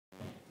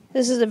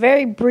This is a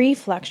very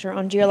brief lecture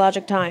on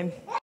geologic time.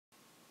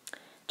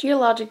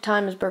 Geologic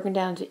time is broken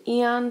down into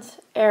eons,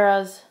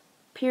 eras,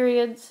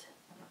 periods,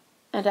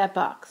 and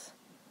epochs.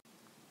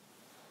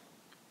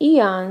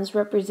 Eons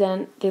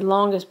represent the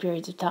longest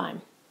periods of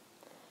time,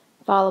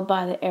 followed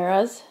by the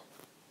eras,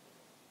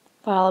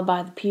 followed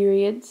by the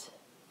periods,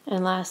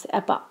 and last the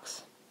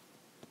epochs.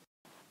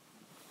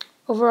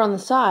 Over on the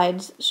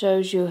sides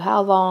shows you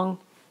how long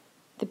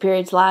the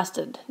periods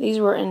lasted. These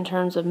were in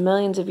terms of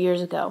millions of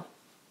years ago.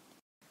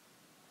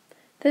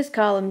 This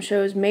column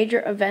shows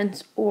major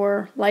events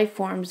or life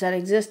forms that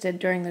existed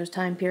during those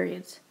time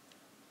periods.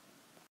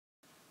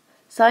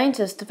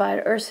 Scientists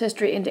divide Earth's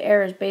history into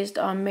eras based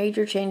on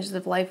major changes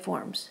of life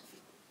forms,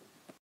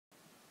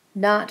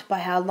 not by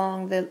how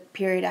long the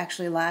period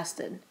actually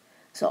lasted.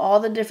 So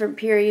all the different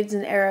periods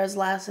and eras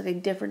lasted a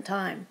different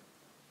time.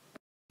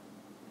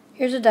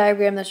 Here's a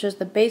diagram that shows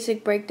the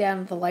basic breakdown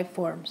of the life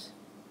forms.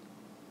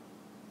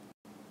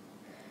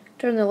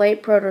 During the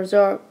late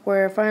Proterozoic,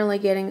 we're finally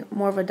getting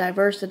more of a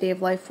diversity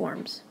of life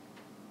forms.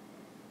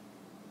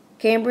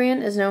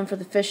 Cambrian is known for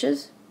the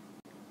fishes.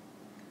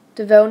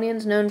 Devonian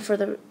is known for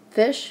the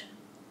fish,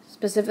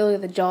 specifically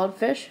the jawed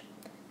fish,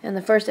 and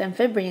the first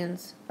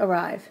amphibians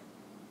arrive.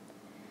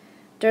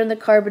 During the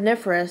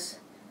Carboniferous,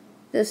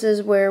 this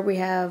is where we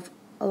have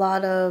a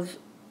lot of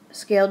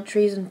scaled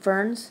trees and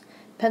ferns.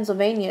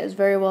 Pennsylvania is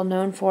very well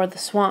known for the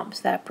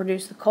swamps that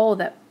produce the coal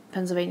that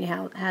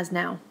Pennsylvania has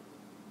now.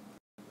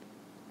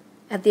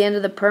 At the end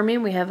of the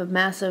Permian, we have a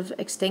massive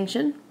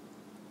extinction.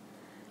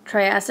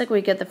 Triassic,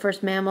 we get the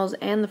first mammals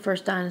and the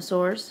first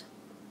dinosaurs.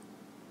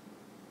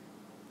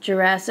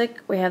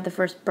 Jurassic, we have the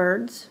first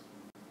birds.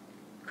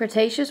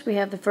 Cretaceous, we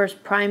have the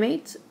first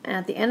primates. And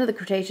at the end of the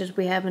Cretaceous,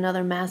 we have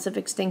another massive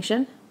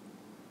extinction.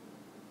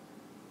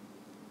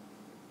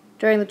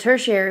 During the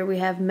Tertiary, we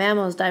have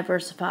mammals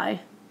diversify.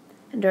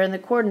 And during the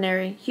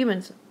Quaternary,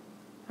 humans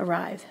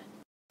arrive.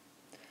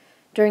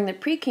 During the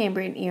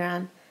Precambrian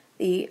era,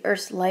 the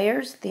Earth's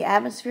layers, the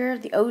atmosphere,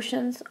 the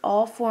oceans,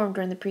 all formed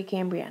during the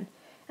Precambrian.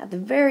 At the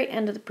very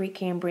end of the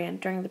Precambrian,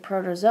 during the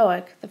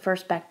Proterozoic, the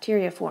first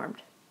bacteria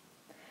formed.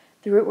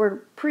 The root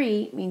word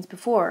pre means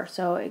before,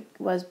 so it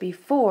was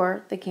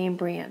before the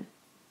Cambrian.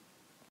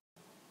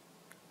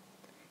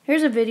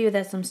 Here's a video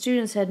that some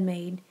students had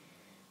made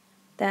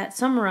that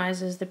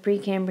summarizes the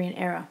Precambrian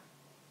era.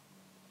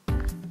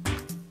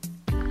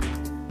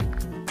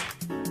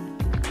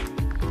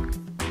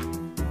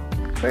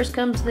 First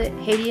comes the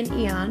Hadean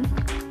Eon.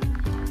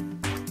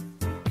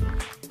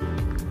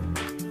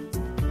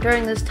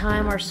 During this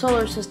time, our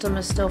solar system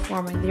is still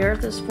forming. The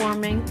Earth is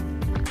forming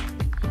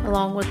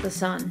along with the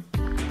Sun.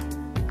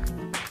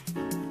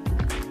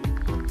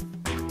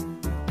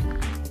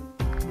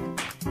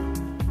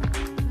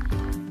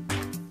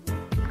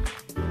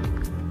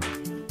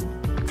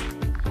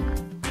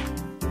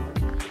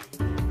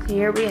 So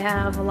here we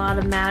have a lot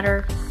of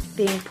matter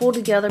being pulled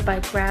together by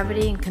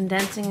gravity and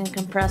condensing and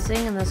compressing,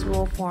 and this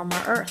will form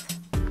our Earth.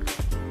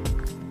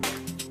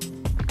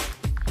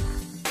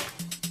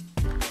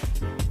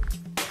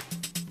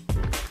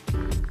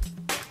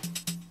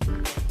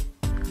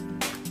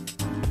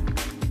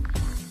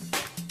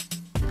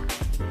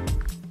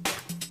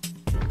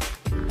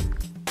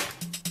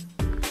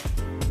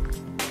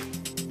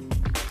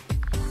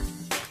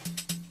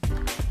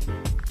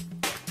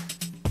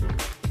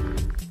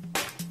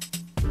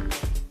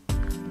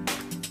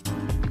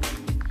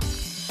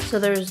 So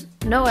there's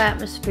no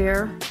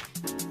atmosphere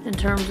in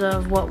terms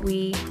of what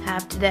we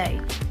have today.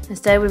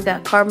 Instead, we've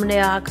got carbon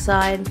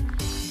dioxide,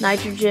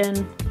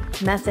 nitrogen,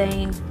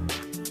 methane,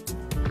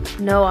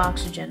 no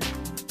oxygen.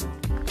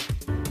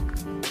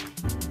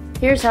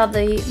 Here's how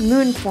the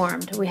moon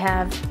formed. We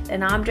have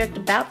an object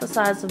about the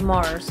size of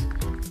Mars,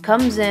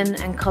 comes in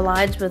and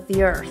collides with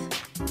the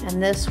Earth,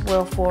 and this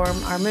will form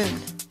our moon.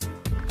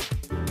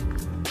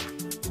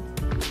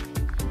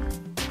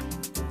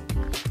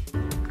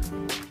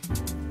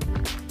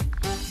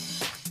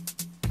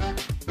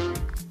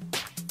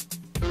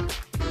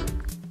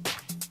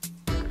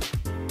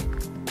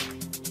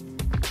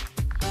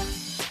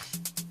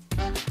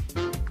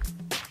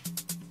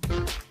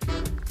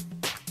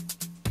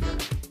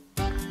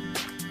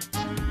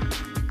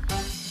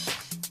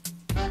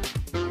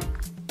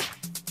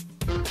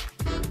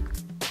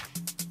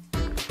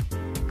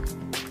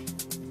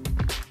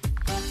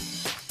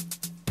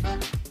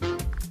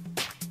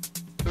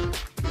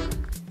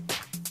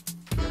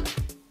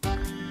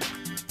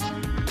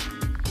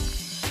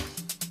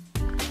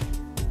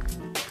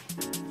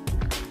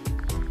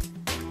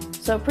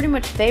 So it pretty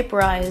much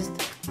vaporized,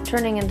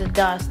 turning into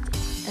dust,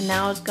 and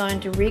now it's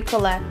going to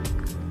recollect.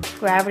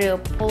 Gravity will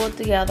pull it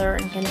together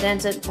and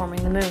condense it,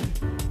 forming the moon.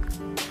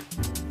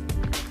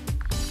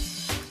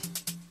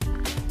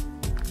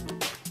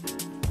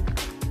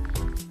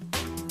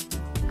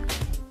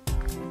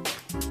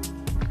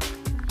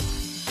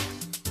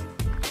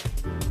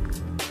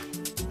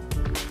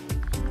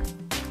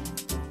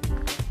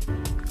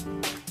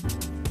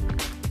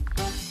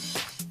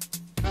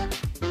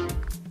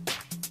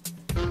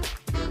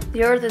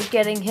 The Earth is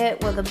getting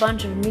hit with a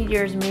bunch of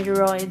meteors and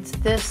meteoroids.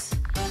 This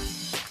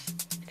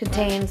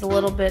contains a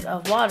little bit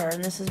of water,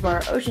 and this is where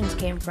our oceans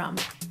came from.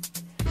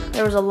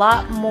 There was a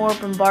lot more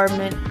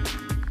bombardment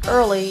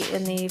early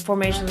in the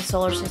formation of the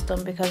solar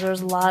system because there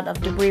was a lot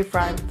of debris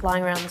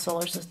flying around the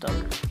solar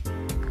system.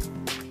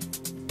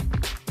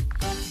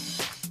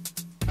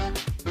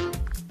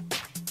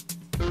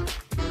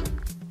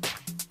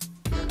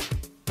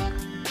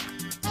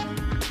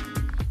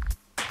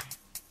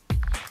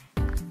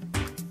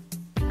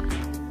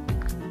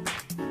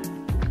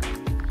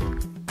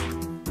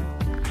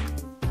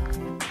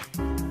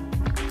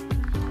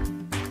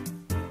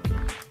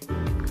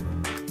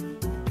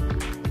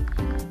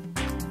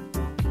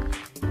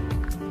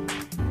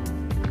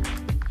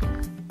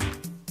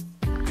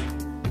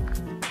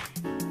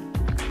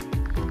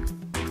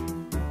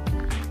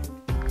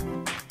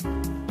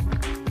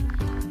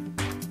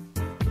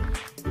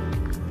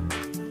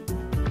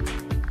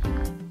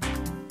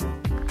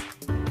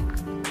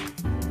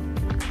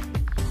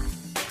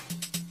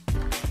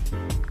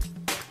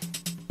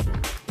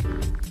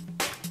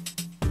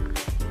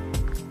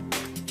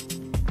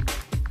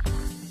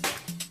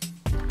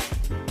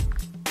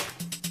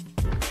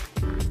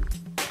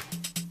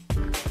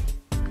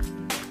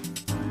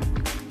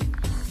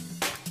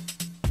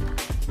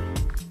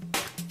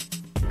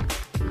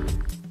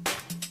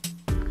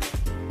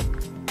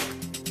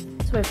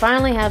 So we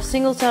finally have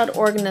single-celled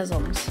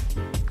organisms.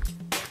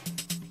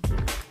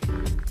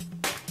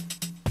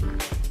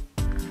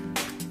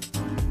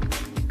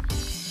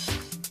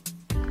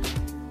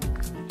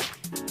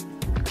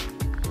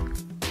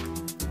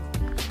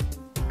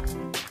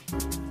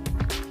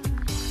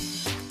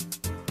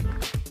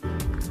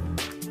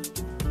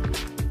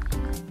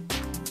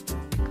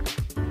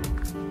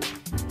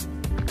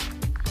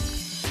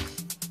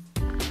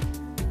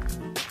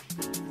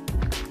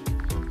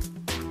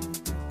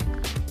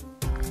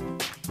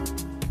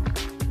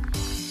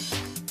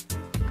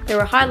 There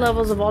were high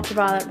levels of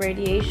ultraviolet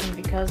radiation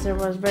because there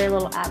was very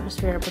little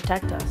atmosphere to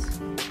protect us.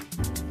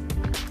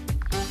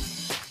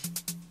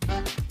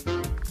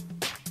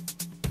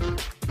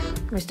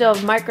 We still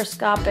have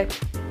microscopic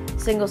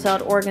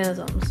single-celled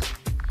organisms.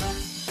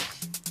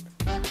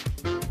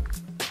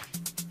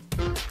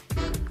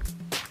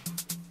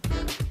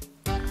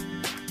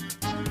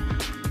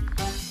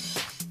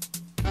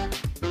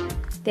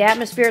 The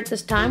atmosphere at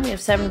this time, we have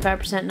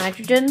 75%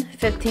 nitrogen,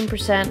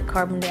 15%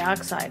 carbon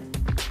dioxide.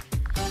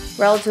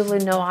 Relatively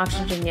no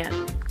oxygen yet.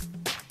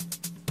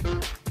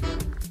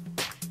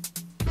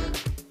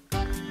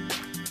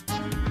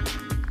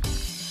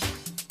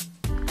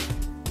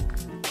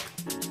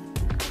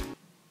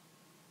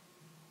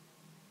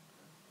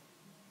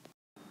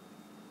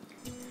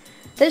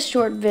 This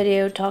short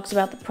video talks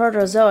about the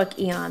Proterozoic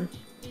eon.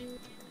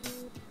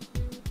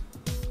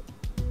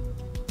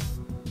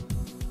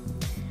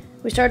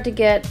 We start to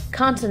get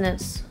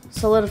continents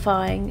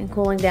solidifying and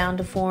cooling down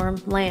to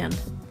form land.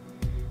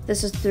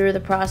 This is through the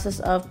process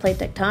of plate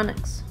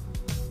tectonics.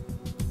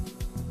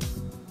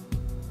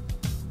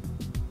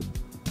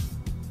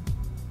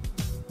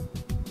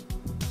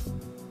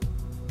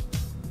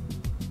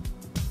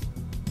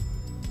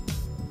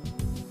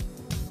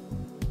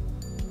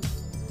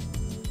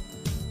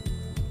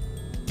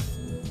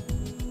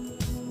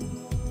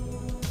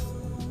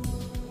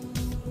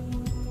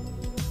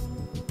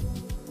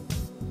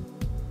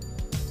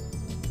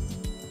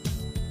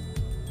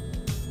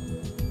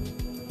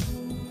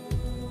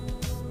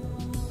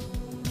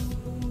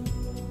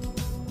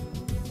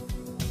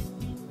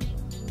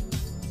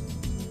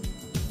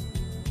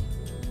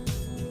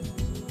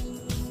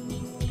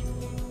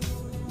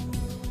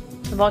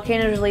 The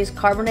volcanoes release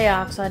carbon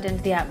dioxide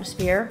into the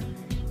atmosphere.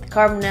 The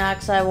carbon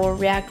dioxide will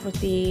react with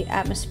the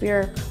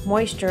atmospheric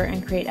moisture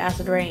and create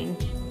acid rain.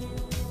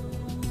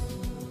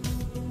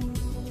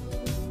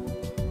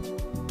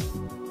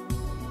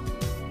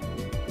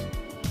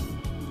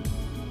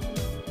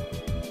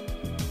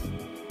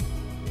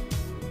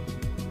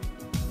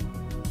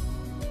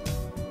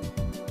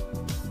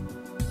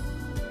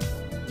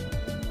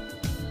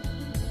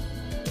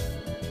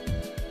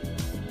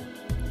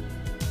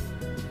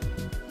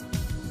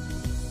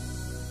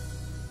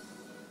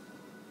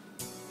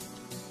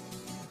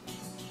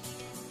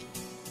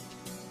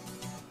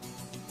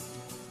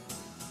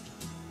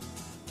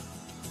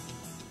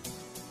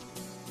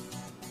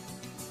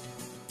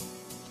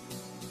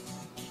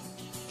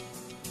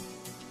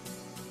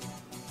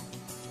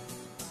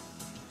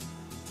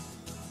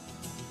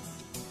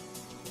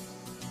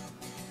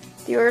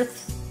 The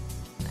Earth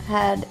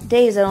had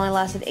days that only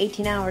lasted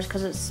 18 hours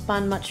because it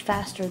spun much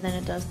faster than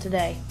it does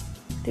today.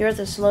 The Earth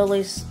is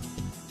slowly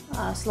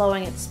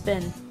slowing its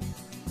spin.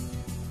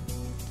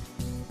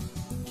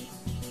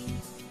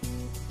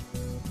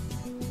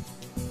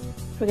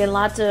 We get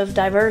lots of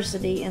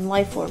diversity in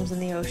life forms in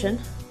the ocean.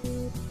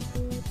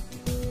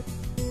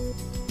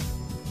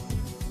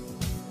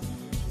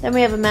 Then we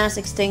have a mass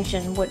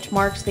extinction, which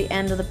marks the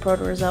end of the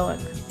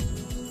Proterozoic.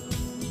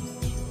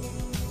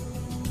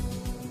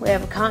 We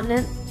have a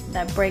continent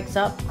that breaks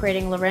up,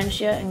 creating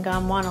Laurentia and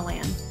Gondwana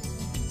land.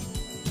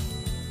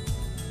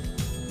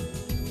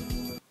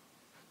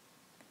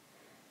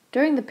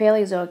 During the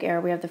Paleozoic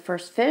era, we have the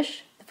first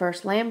fish, the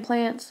first land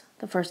plants,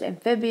 the first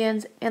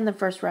amphibians, and the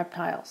first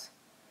reptiles.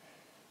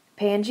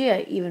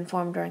 Pangea even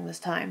formed during this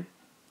time.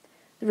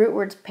 The root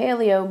words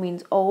paleo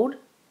means old,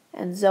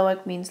 and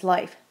zoic means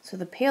life, so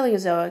the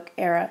Paleozoic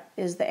era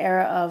is the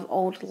era of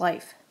old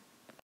life.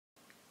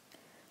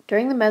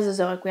 During the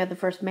Mesozoic, we have the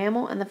first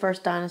mammal and the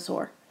first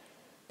dinosaur.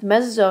 The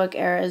Mesozoic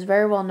era is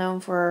very well known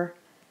for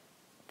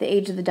the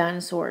age of the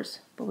dinosaurs,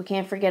 but we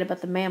can't forget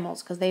about the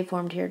mammals because they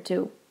formed here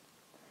too.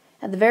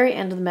 At the very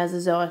end of the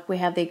Mesozoic, we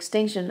have the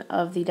extinction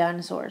of the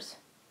dinosaurs.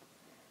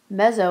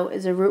 Meso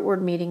is a root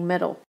word meaning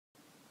middle.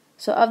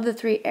 So of the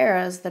three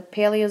eras, the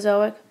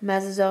Paleozoic,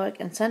 Mesozoic,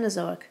 and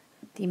Cenozoic,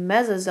 the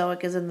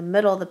Mesozoic is in the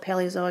middle of the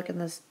Paleozoic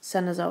and the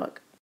Cenozoic.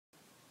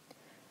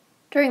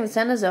 During the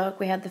Cenozoic,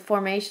 we have the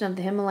formation of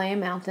the Himalayan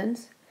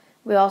mountains.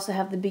 We also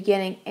have the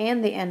beginning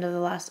and the end of the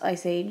last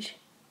ice age,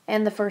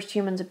 and the first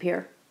humans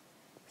appear.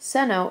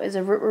 Ceno is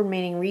a root word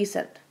meaning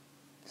recent.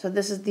 So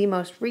this is the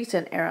most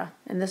recent era,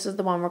 and this is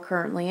the one we're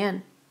currently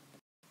in.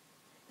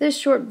 This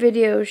short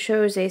video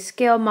shows a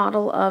scale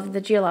model of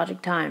the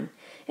geologic time.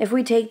 If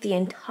we take the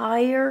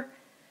entire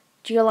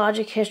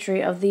geologic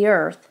history of the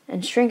Earth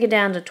and shrink it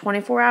down to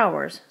 24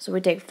 hours, so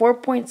we take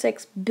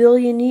 4.6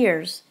 billion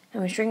years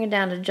and we shrink it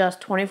down to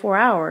just 24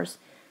 hours,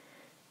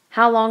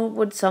 how long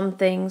would some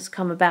things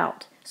come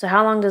about? So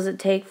how long does it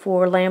take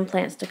for land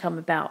plants to come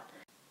about?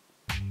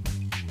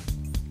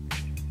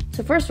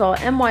 So first of all,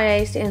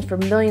 MYA stands for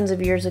millions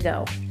of years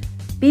ago.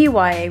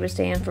 BYA would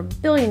stand for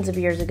billions of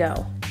years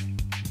ago.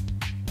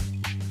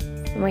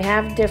 And we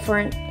have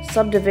different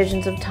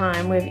subdivisions of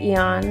time. We have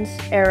eons,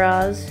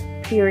 eras,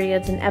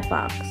 periods, and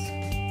epochs.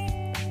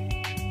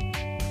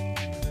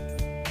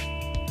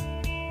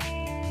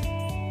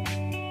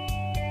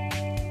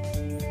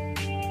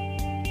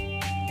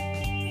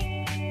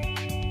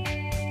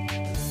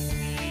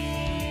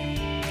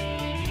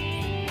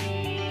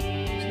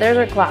 So there's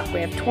our clock. We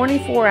have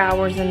 24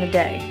 hours in the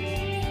day.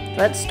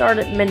 Let's start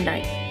at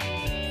midnight.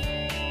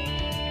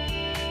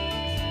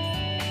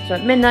 So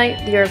at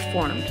midnight, the Earth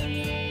formed.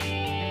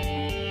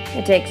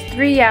 It takes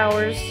 3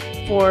 hours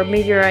for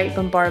meteorite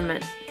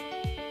bombardment.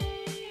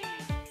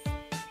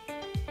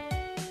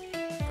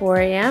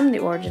 4 a.m., the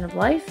origin of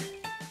life.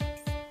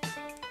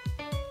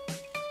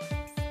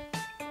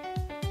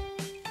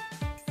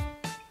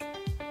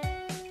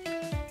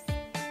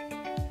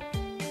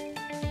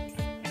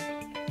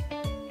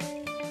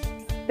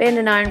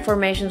 Banded iron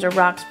formations are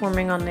rocks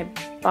forming on the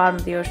bottom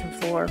of the ocean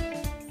floor.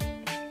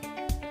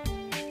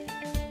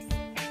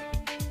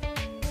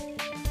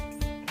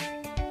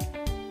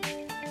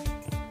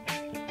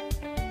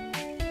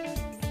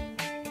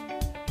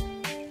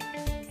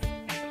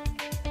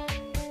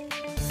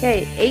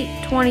 Okay,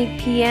 8:20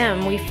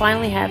 p.m. we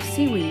finally have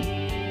seaweed.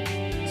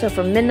 So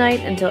from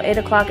midnight until 8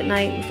 o'clock at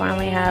night, we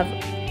finally have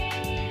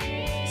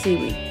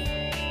seaweed.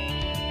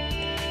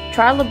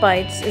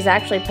 Trilobites is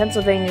actually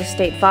Pennsylvania's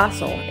state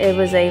fossil. It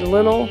was a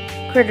little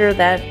critter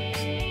that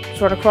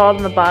sort of crawled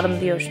on the bottom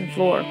of the ocean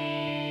floor.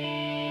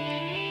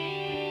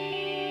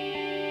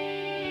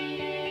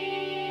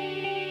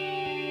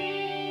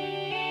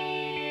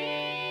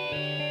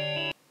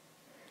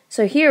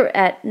 So here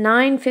at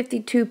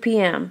 9:52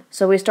 p.m.,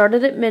 so we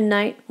started at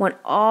midnight, went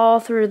all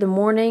through the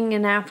morning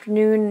and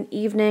afternoon and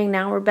evening,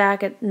 now we're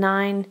back at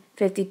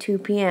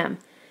 9:52 p.m.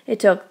 It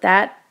took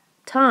that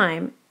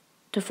time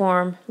to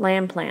form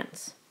land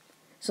plants.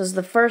 So it's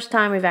the first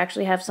time we've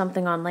actually have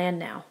something on land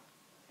now.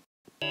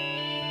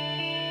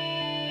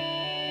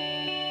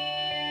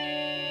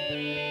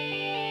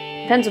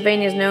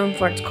 Pennsylvania is known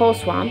for its coal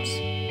swamps.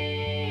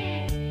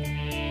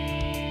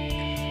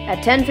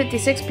 At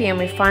 10:56 p.m.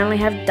 we finally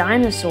have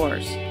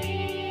dinosaurs.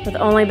 With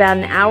only about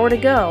an hour to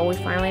go, we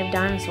finally have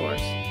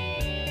dinosaurs.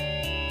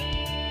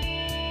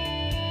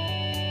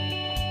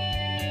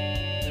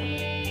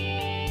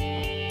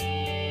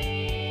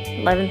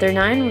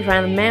 11:39 we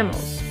find the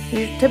mammals.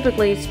 These are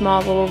typically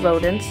small little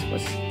rodents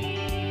with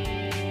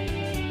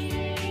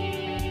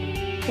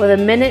a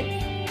minute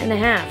and a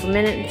half, a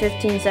minute and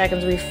 15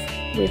 seconds, we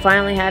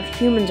finally have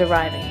humans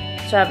arriving.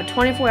 So out of a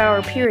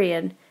 24-hour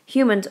period,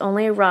 humans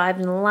only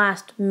arrived in the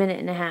last minute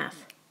and a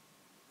half.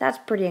 That's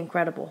pretty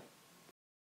incredible.